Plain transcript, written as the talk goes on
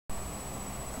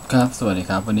ครับสวัสดี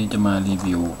ครับวันนี้จะมารี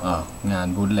วิวงาน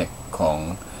บูทเล็กของ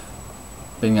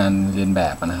เป็นงานเรียนแบ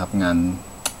บนะครับงาน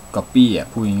ก๊อปปี้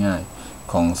พูดง่าย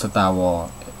ๆของ Star Wars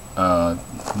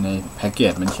ในแพ็กเก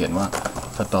จมันเขียนว่า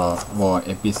Star Wars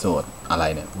Episode อะไร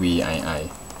เนี่ย VII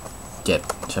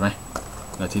 7ใช่ไหม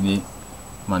แล้วทีนี้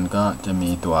มันก็จะมี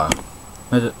ตัว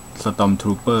น่าจะ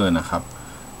Stormtrooper นะครับ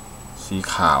สี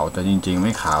ขาวแต่จริงๆไ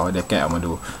ม่ขาวเดี๋ยวแกะออกมา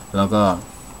ดูแล้วก็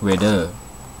Vader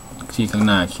ที่ข้างห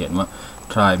น้าเขียนว่า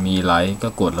try มีไลท์ก็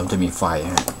กดแล้วจะมีไฟ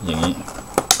อย่างนี้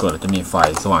กดแล้วจะมีไฟ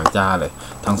สว่างจ้าเลย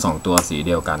ทั้ง2ตัวสีเ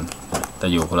ดียวกันแต่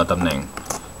อยู่คนละตำแหน่ง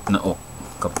หน้าอก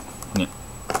กับเนี่ย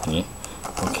อย่างนี้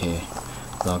โอเค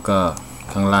แล้วก็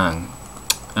ข้างล่าง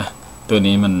ตัว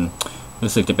นี้มัน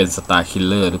รู้สึกจะเป็น Star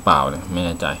Killer หรือเปล่าเนี่ยไม่แ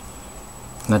น่ใจ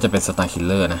น่าจะเป็น Star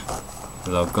Killer นะ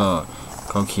แล้วก็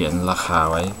เขาเขียนราคา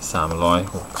ไว้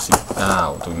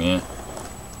369ตรงนี้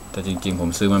แต่จริงๆผม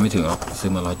ซื้อมาไม่ถึงหรอกซื้อ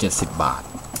มา170 บาท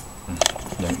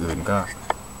อย่างอื่นก็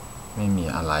ไม่มี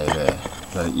อะไรเลย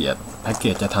รายละเอียดแพ็กเก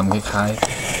จจะทำคล้าย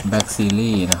ๆแบ็กซี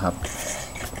รีส์นะครับ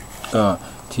ก็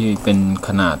ที่เป็นข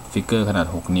นาดฟิกเกอร์ขนาด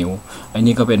6 นิ้วไอ้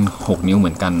นี่ก็เป็น6 นิ้วเห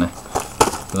มือนกันนะ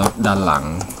แล้วด้านหลัง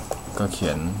ก็เขี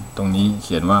ยนตรงนี้เ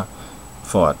ขียนว่า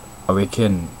Ford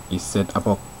Awaken is set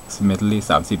approximately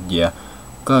 30 year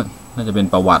ก็น่าจะเป็น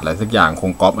ประวัติอะไรสักอย่างค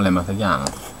งก๊อปอะไรมาสักอย่าง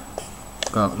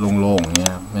ก็โล่งๆเนี่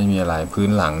ยไม่มีอะไรพื้น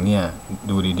หลังเนี่ย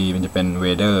ดูดีๆมันจะเป็นเว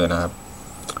เดอร์นะครับ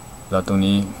แล้วตรง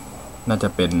นี้น่าจะ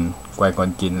เป็นไกวกอน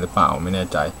จินหรือเปล่าไม่แน่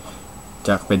ใจจ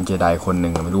ะเป็นเจไดคนหนึ่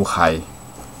งไม่รู้ใคร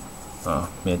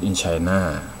made in China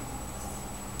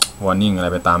warning อะไร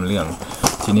ไปตามเรื่อง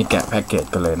ทีนี้แกะแพ็กเกจ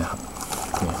กันเลยนะครับ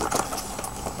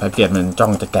แพ็กเกจมันจ้อ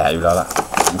งจะแกะอยู่แล้วล่ะ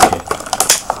โอเค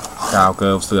กาวเกิ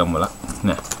ร์ลเสื่อมหมดละเ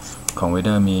นี่ยของเวเด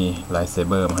อร์มีไลท์เซ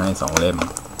เบอร์มาให้2 เล่ม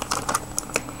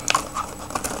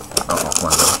เอาออกม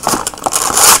าเลย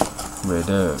เว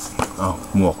เดอร์เอา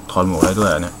หมวกถอดหมวกได้ด้ว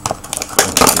ยเนี่ยโอ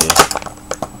เค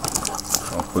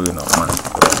เอาปืนออกมา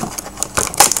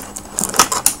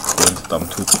ปืน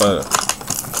Stormtrooper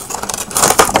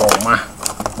ออกมา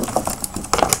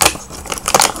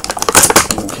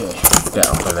โอเคแกะ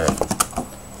ออกไปเลย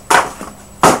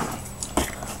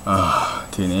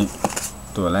ทีนี้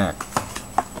ตัวแรก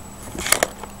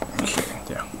โอเคเ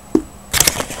ดี๋ยว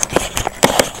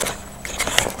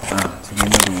ทีนี้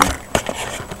มาดู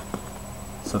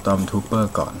Stormtrooper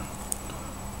ก่อน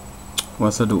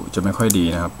วัสดุจะไม่ค่อยดี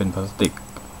นะครับเป็นพลาสติก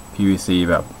PVC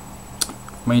แบบ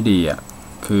ไม่ดี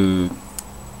คือ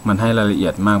มันให้รายละเอี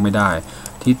ยดมากไม่ได้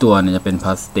ที่ตัวเนี่ยจะเป็นพ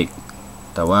ลาสติก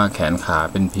แต่ว่าแขนขา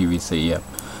เป็น PVC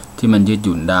ที่มันยืดห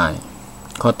ยุ่นได้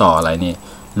ข้อต่ออะไรนี่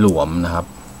หลวมนะครับ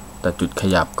แต่จุดข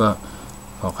ยับก็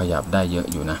พอขยับได้เยอะ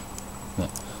อยู่นะเนี่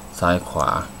ยซ้ายขวา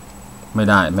ไม่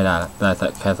ได้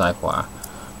แค่ซ้ายขวา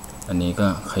อันนี้ก็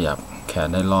ขยับแขน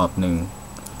ได้รอบนึง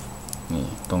นี่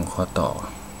ตรงข้อต่อ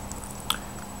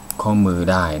ข้อมือ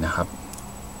ได้นะครับ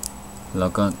แล้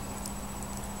วก็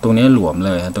ตรงนี้หลวมเ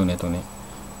ลยฮะตรงนี้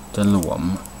จะหลวม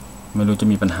ไม่รู้จะ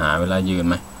มีปัญหาเวลายืน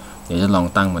ไหมเดี๋ยวจะลอง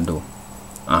ตั้งมันดู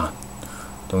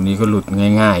ตรงนี้ก็หลุด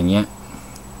ง่ายๆอย่างเงี้ย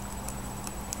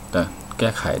แต่แก้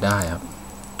ไขได้ครับ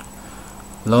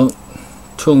แล้ว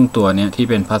ช่วงตัวเนี้ยที่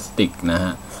เป็นพลาสติกนะฮ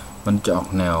ะมันจะออก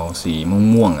แนวสี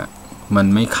ม่วงๆมัน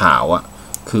ไม่ขาว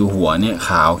คือหัวเนี่ยข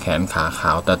าวแขนขาข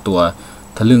าวแต่ตัว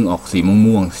ทะลึ่งออกสี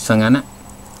ม่วงๆซะงั้น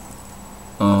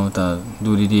แต่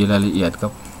ดูดีๆรายละเอียดก็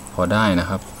พอได้นะ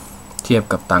ครับเทียบ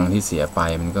กับตังค์ที่เสียไป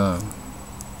มันก็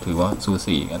ถือว่าสู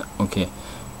สีกันโอเค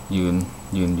ยืน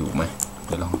อยู่ไหมเ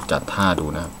ดี๋ยวลองจัดท่าดู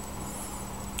นะครับ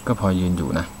ก็พอยืนอยู่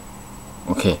นะโ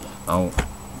อเคเอา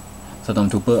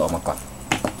Stormtrooperออกมาก่อน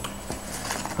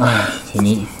ที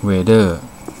นี้เวเดอร์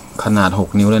ขนาด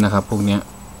6 นิ้วเลยนะครับพวกเนี้ย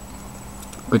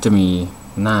ก็จะมี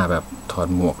หน้าแบบถอด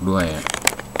หมวกด้วย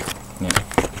เนี่ย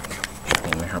เ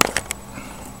ห็นไหมครับ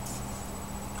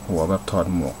หัวแบบถอด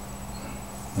หมวก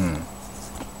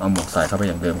เอาหมวกใส่เข้าไป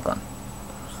อย่างเดิมก่อน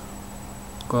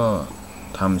ก็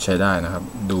ทำใช้ได้นะครับ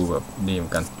ดูแบบดีเหมื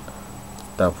อนกัน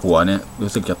แต่หัวเนี่ย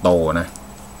รู้สึกจะโตนะ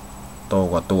โต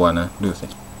กว่าตัวนะดูสิ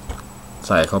ใ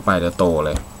ส่เข้าไปแล้วโตเล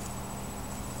ย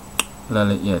ราย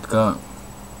ละเอียดก็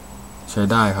ใช้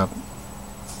ได้ครับ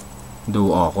ดู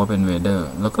ออกว่าเป็นเวเดอร์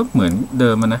แล้วก็เหมือนเดิ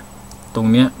มนะตรง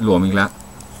เนี้ยหลวมอีกแล้ว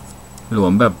หลว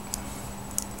มแบบ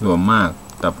หลวมมาก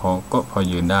แต่พอ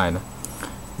ยืนได้นะ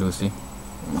ดูสิ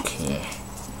โอเค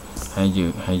ให้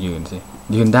ยืนสิ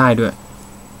ยืนได้ด้วย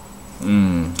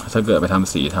ถ้าเกิดไปท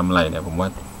ำสีทำอะไรเนี่ยผมว่า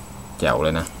แจ๋วเล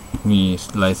ยนะมี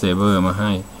ไลท์เซเบอร์มาใ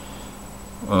ห้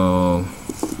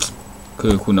คื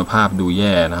อคุณภาพดูแ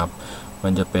ย่นะครับมั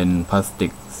นจะเป็นพลาสติ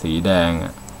กสีแดง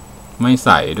ไม่ใส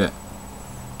ด้วย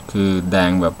คือแด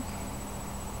งแบบ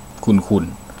ขุ่น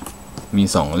ๆมี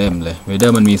2 เล่มเลยเวเดอ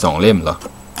ร์มันมี2 เล่มเหรอ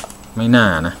ไม่น่า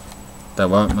นะแต่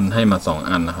ว่ามันให้มา2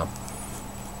 อันนะครับ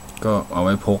ก็เอาไ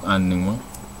ว้พกอันหนึ่งมั้ง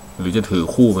หรือจะถือ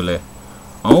คู่ไปเลย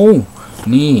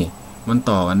นี่มัน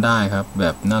ต่อกันได้ครับแบ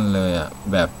บนั่นเลยอ่ะ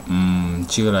แบบ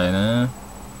ชื่ออะไรนะ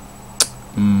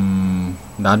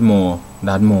ดัตโ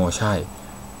มใช่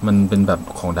มันเป็นแบบ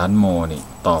ของดัตโมนี่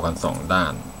ต่อกัน2 ด้า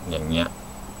นอย่างเงี้ย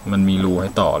มันมีรูให้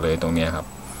ต่อเลยตรงเนี้ยครับ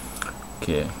โอเค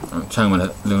ช่างมัน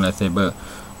เรื่องไลท์เซเบอร์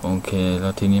โอเคแล้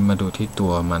วทีนี้มาดูที่ตั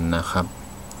วมันนะครับ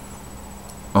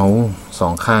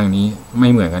2 ข้างนี้ไม่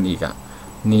เหมือนกันอีกอ่ะ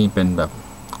นี่เป็นแบบ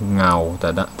เงาแต่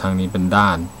ทางนี้เป็นด้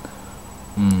าน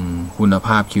คุณภ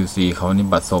าพ QC เขานี่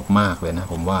บัดซบมากเลยนะ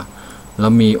ผมว่าแล้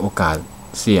วมีโอกาส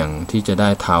เสี่ยงที่จะได้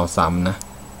เท้าซ้ำนะ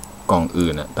กล่องอื่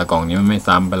นอะแต่กล่องนี้มันไม่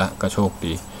ซ้ำไปละก็โชค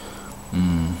ดี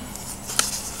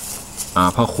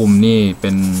ผ้าคลุมนี่เป็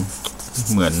น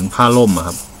เหมือนผ้าล่มอะค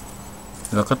รับ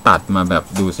แล้วก็ตัดมาแบบ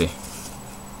ดูสิ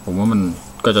ผมว่ามัน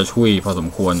ก็จะช่วยพอสม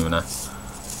ควรอยู่นะ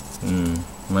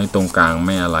ไม่ตรงกลางไ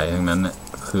ม่อะไรทั้งนั้นนะ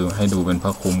คือให้ดูเป็นผ้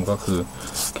าคลุมก็คือ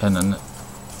แค่นั้นนะ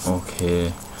โอเค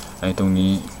ไอ้ตรง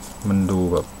นี้มันดู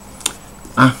แบบ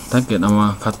ถ้าเกิดเอามา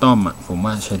คัสตอมผม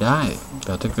ว่าใช้ได้แ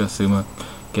ต่ถ้าเกิดซื้อมา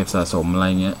เก็บสะสมอะไร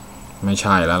เงี้ยไม่ใ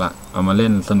ช่แล้วล่ะเอามาเล่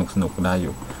นสนุกได้อ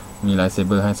ยู่มีไลท์เซเ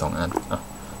บอร์ให้2 อัน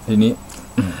ทีนี้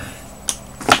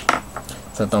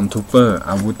สตอมทูเปอร์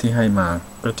อาวุธที่ให้มา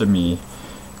ก็จะมี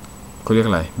เขาเรียก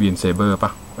อะไรบีมเซเบอร์ป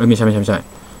ะไม่ใช่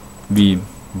บีม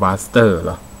บลัสเตอร์เห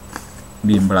รอ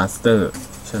บีมบลัสเตอร์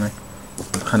ใช่ไหม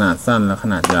ขนาดสั้นแล้วข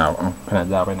นาดยาวขนาด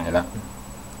ยาวไปไหนละ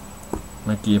เ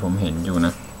มื่อกี้ผมเห็นอยู่น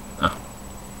ะ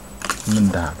มัน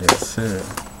ดาบเลเซอร์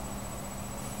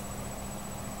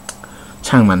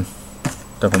ช่างมัน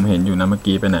แต่ผมเห็นอยู่นะเมื่อ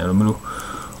กี้ไปไหนเราไม่รู้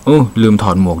ลืมถ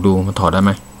อดหมวกดูมันถอดได้ไห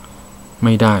มไ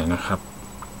ม่ได้นะครับ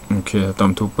โอเคตอ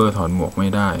มทูเปอร์ถอดหมวกไม่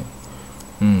ได้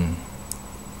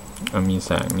มีแส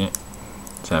งเนี่ย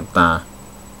แสบตา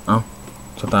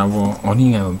สตาร์วอลนี่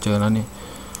ไงผมเจอแล้วนี่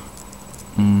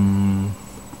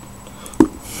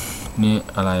นี่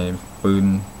อะไรปืน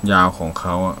ยาวของเข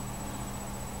า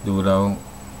ดูแล้ว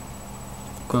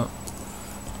ก็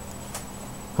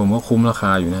ผมว่าคุ้มราค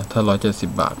าอยู่นะถ้า170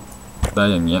 บาทได้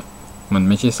อย่างเงี้ยมัน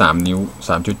ไม่ใช่3 นิ้ว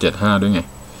 3.75 ด้วยไง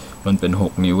มันเป็น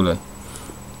6 นิ้วเลย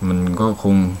มันก็ค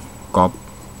งก๊อป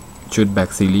ชุดแบ็ก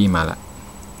ซีรีส์มาละ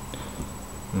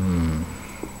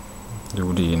ดู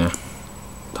ดีนะ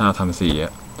ถ้าทำสี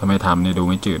ถ้าไม่ทำเนี่ยดู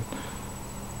ไม่จืด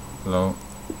แล้ว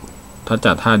ถ้า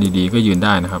จัดท่าดีๆก็ยืนไ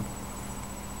ด้นะครับ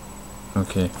โอ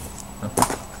เค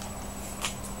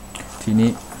ทีนี้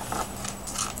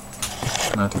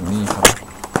มาถึงนี่ครับ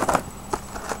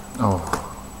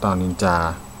ตอนนินจา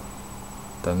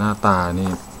แต่หน้าตานี่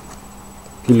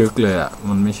พิลึกเลย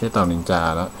มันไม่ใช่เต่านินจา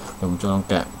แล้วเดี๋ยวผมจะลอง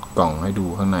แกะกล่องให้ดู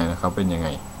ข้างในนะครับเป็นยังไง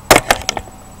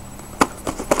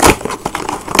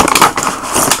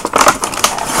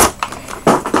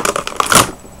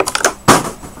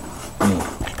นี่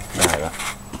ได้แล้ว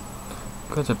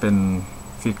ก็จะเป็น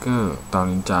ฟิกเกอร์เต่า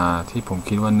นินจาที่ผม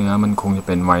คิดว่าเนื้อมันคงจะเ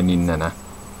ป็นไวนิลนะ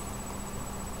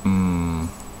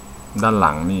ด้านห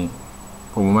ลังนี่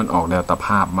ผมว่ามันออกแนวตะภ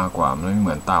าพมากกว่ามันไม่เห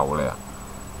มือนเต่าเลย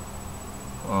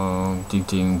จ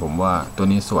ริงๆผมว่าตัว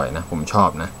นี้สวยนะผมชอบ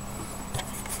นะ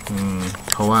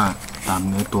เพราะว่าตาม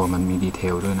เนื้อตัวมันมีดีเท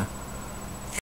ลด้วยนะ